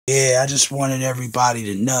Yeah, I just wanted everybody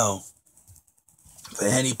to know, for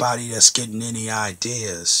anybody that's getting any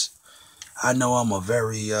ideas, I know I'm a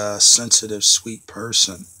very sensitive, sweet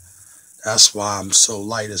person. That's why I'm so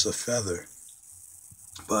light as a feather.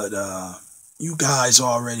 But you guys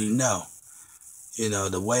already know.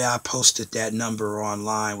 The way I posted that number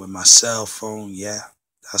online with my cell phone, yeah,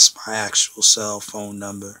 that's my actual cell phone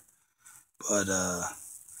number. But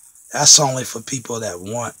that's only for people that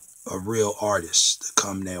want a real artist to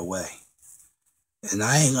come their way. And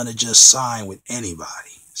I ain't gonna just sign with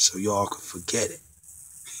anybody, so y'all can forget it.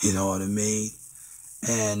 You know what I mean?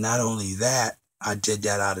 And not only that, I did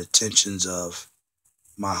that out of tensions of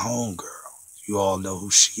my homegirl. You all know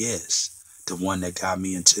who she is. The one that got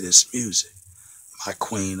me into this music. My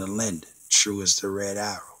queen of Linden, Truest the Red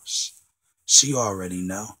Arrows. She already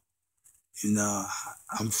know.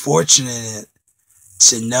 I'm fortunate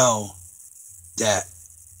to know that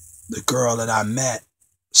the girl that I met,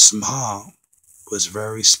 Small, was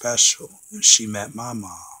very special. And she met my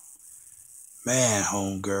mom. Man,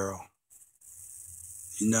 homegirl.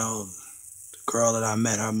 The girl that I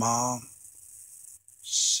met, her mom,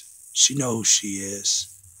 she know who she is.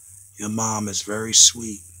 Your mom is very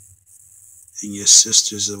sweet. And your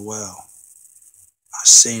sisters as well. I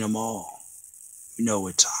seen them all. You know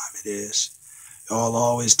what time it is. Y'all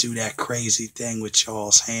always do that crazy thing with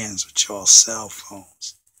y'all's hands, with y'all's cell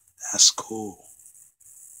phones. That's cool.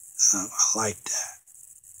 I like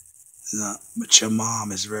that. But your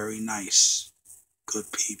mom is very nice. Good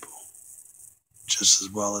people. Just as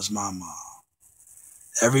well as my mom.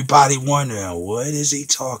 Everybody wondering, what is he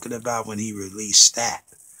talking about when he released that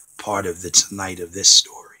part of the tonight of this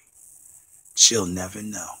story? She'll never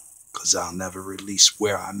know, because I'll never release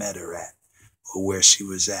where I met her at or where she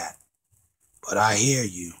was at. But I hear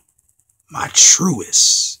you, my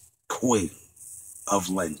truest queen of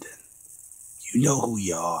Linden. You know who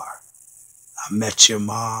you are. I met your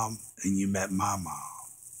mom and you met my mom.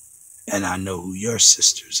 And I know who your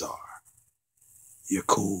sisters are. You're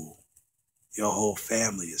cool. Your whole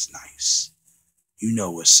family is nice. You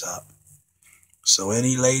know what's up. So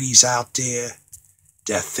any ladies out there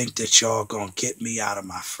that think that y'all gonna get me out of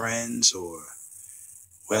my friends, or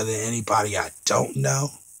whether anybody I don't know,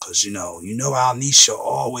 because you know Alnisha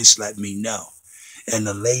always let me know. And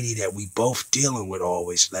the lady that we both dealing with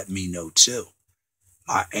always let me know too.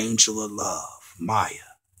 My angel of love, Maya.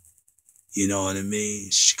 You know what I mean?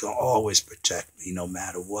 She gonna always protect me no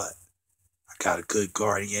matter what. I got a good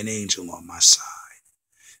guardian angel on my side.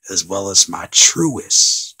 As well as my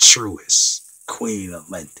truest queen of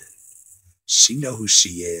Linden. She know who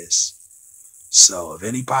she is. So if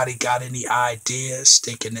anybody got any ideas,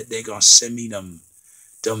 thinking that they gonna send me them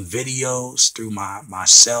videos through my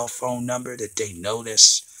cell phone number, that they know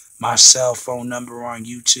that's my cell phone number on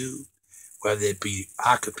YouTube, whether it be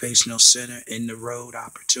Occupational Center, In the Road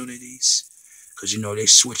Opportunities, because they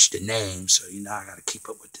switched the name, so I gotta keep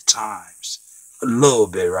up with the times a little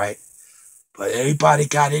bit, right? But anybody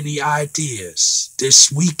got any ideas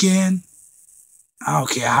this weekend? I don't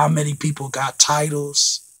care how many people got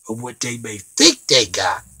titles of what they may think they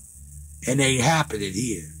got. And they ain't happening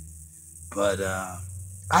here. But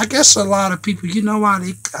I guess a lot of people, you know why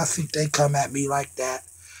I think they come at me like that?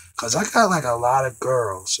 Because I got like a lot of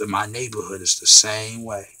girls in my neighborhood is the same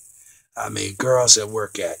way. I mean, girls that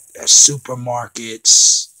work at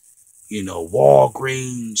supermarkets,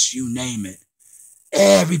 Walgreens, you name it.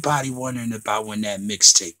 Everybody wondering about when that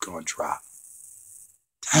mixtape gonna drop.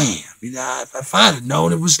 Damn, if I'd have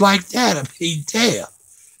known it was like that, I mean, damn.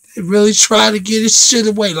 They really try to get this shit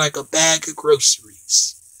away like a bag of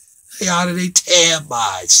groceries. They out of their damn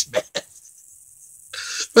minds, man.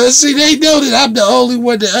 But see, they know that I'm the only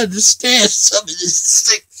one that understands some of this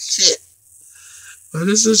sick shit. But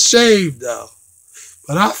it's a shame, though.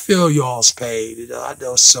 But I feel y'all's pain. I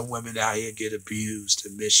know some women out here get abused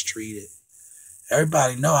and mistreated.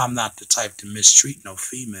 Everybody know I'm not the type to mistreat no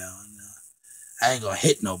female. I ain't gonna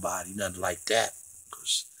hit nobody, nothing like that.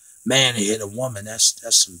 Because man to hit a woman, that's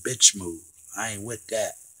some bitch move. I ain't with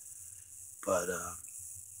that. But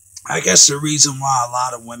I guess the reason why a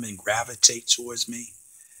lot of women gravitate towards me,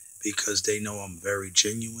 because they know I'm very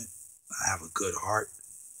genuine. I have a good heart.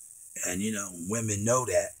 And, women know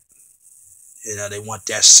that. They want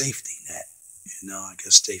that safety net. I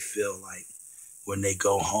guess they feel like when they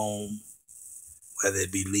go home, whether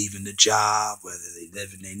it be leaving the job, whether they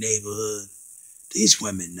live in their neighborhood, these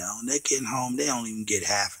women know. When they get home, they don't even get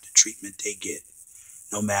half of the treatment they get.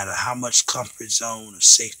 No matter how much comfort zone or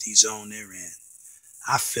safety zone they're in.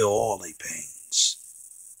 I feel all their pains.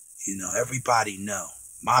 Everybody know.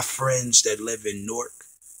 My friends that live in Newark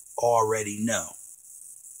already know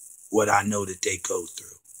what I know that they go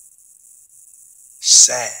through.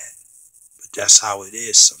 Sad, but that's how it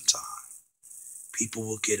is sometimes. People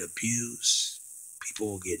will get abused.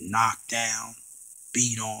 People will get knocked down,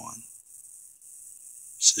 beat on.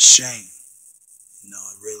 It's a shame.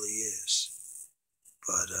 It really is.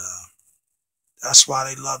 But that's why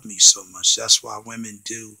they love me so much. That's why women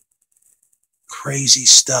do crazy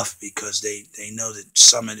stuff, because they know that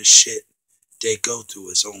some of the shit they go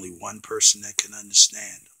through is only one person that can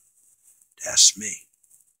understand them. That's me.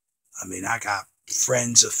 I mean, I got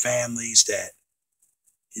friends or families that,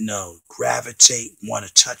 gravitate, want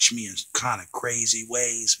to touch me in kind of crazy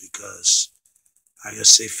ways, because I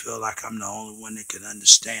guess they feel like I'm the only one that can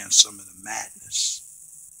understand some of the madness.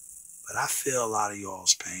 But I feel a lot of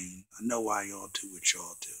y'all's pain. I know why y'all do what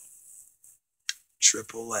y'all do.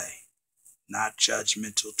 AAA. Not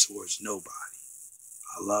judgmental towards nobody.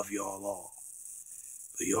 I love y'all all.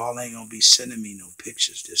 But y'all ain't gonna be sending me no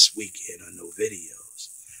pictures this weekend or no videos.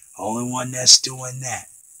 The only one that's doing that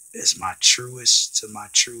is my Truest to my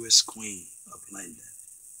Truest queen of Linden.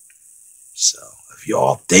 So if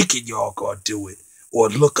y'all thinking y'all gonna do it, or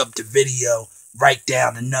look up the video, write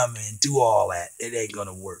down the number and do all that, it ain't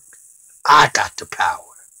gonna work. I got the power.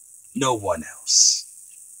 No one else.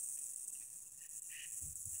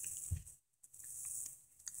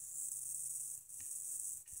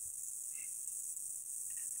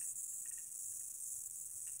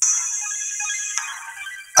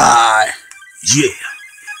 Yeah,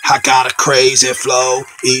 I got a crazy flow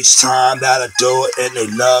each time that I do it, and they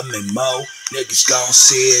love me more. Niggas gon'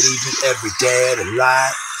 see it even every day of the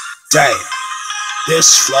light. Damn,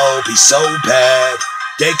 this flow be so bad,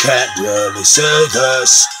 they can't really see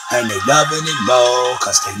this, and they loving it more,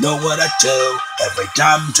 cause they know what I do every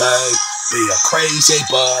time they be a crazy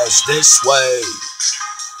buzz this way.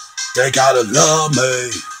 They gotta love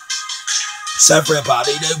me. It's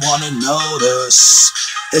everybody they wanna notice.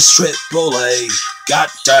 It's AAA,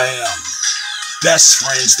 goddamn. Best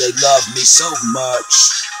friends, they love me so much,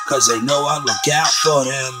 cause they know I look out for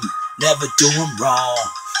them, never do them wrong.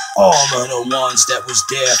 All of the ones that was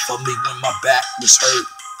there for me when my back was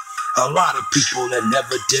hurt. A lot of people that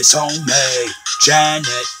never disown me.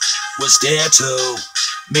 Janet was there too.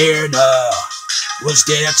 Myrna was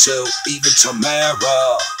there too. Even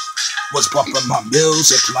Tamara was bumping my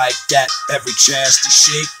music like that every chance that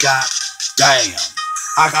she got. Damn.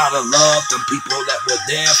 I gotta love them people that were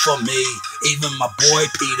there for me. Even my boy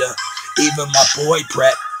Peter, even my boy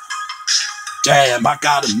Brett. Damn, I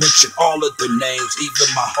gotta mention all of the names.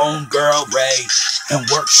 Even my homegirl Ray and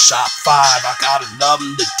Workshop 5. I gotta love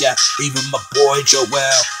them to death. Even my boy Joel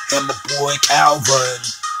and my boy Calvin.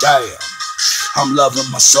 Damn, I'm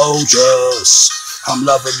loving my soldiers. I'm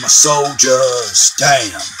loving my soldiers.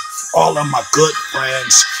 Damn, all of my good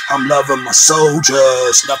friends. I'm loving my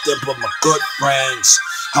soldiers, nothing but my good friends.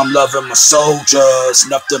 I'm loving my soldiers,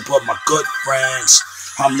 nothing but my good friends.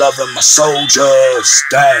 I'm loving my soldiers,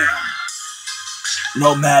 damn.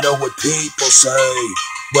 No matter what people say,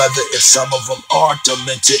 whether if some of them are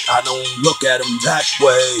demented, I don't look at them that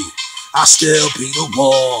way. I still be the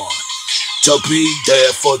one to be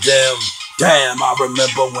there for them. Damn, I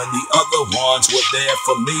remember when the other ones were there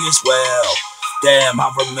for me as well. Damn,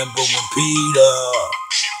 I remember when Peter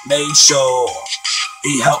made sure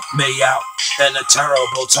he helped me out in a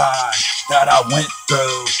terrible time that I went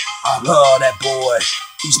through. I love that boy.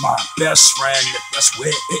 He's my best friend. That's where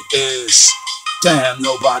it is. Damn,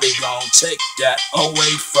 nobody gon' take that away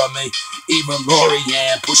from me. Even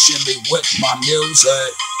Lorianne pushing me with my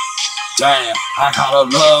music. Damn, I gotta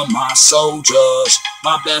love my soldiers,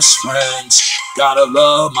 my best friends. Gotta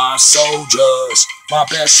love my soldiers, my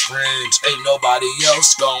best friends. Ain't nobody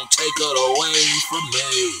else gon' take it away from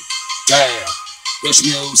me. Damn, this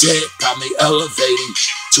music got me elevating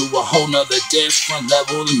to a whole nother different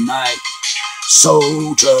level tonight.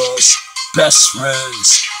 Soldiers, best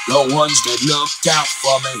friends, the ones that looked out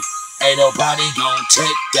for me. Ain't nobody gon'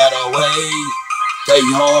 take that away. They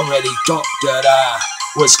already thought that I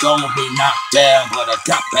was gonna be knocked down, but I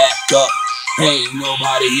got back up. Ain't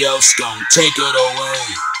nobody else gonna take it away.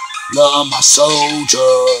 Love my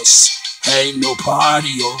soldiers. Ain't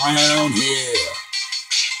nobody around here.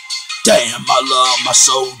 Damn, I love my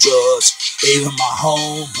soldiers. Even my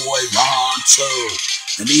homeboy Ron too.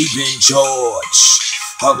 And even George.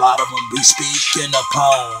 A lot of them be speaking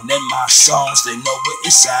upon in my songs. They know where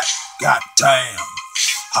it's at. Goddamn.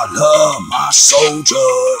 I love my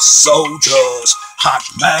soldiers. Soldiers. Hot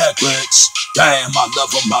Magirest. Damn, I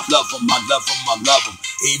love them, I love them, I love them, I love them.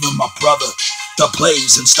 Even my brother, the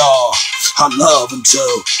blazing star, I love him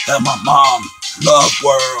too. And my mom, Love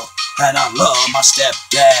World. And I love my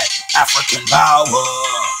stepdad, African Power.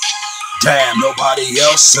 Damn, nobody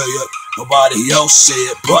else say it. Nobody else see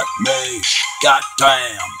it but me.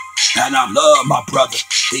 Goddamn. And I love my brother.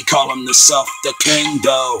 He call himself the king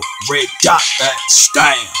though. Red dot that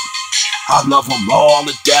stamp. I love them all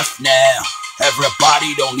to death now.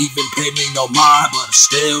 Everybody don't even pay me no mind, but I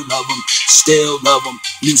still love them, still love them.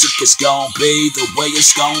 Music is gonna be the way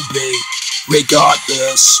it's gonna be,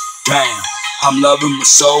 regardless. Damn, I'm loving my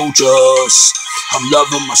soldiers. I'm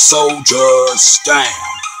loving my soldiers. Damn,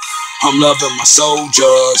 I'm loving my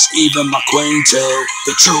soldiers, even my queen too.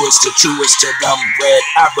 The truest to them red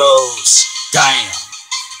arrows. Damn,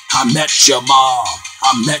 I met your mom,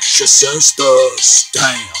 I met your sisters.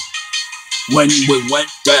 Damn, when we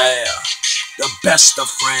went there, the best of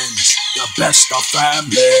friends, the best of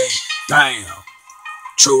family. Damn,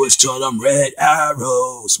 truest to them red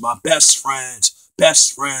arrows. My best friends,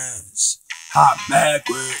 Hi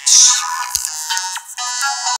Magirest.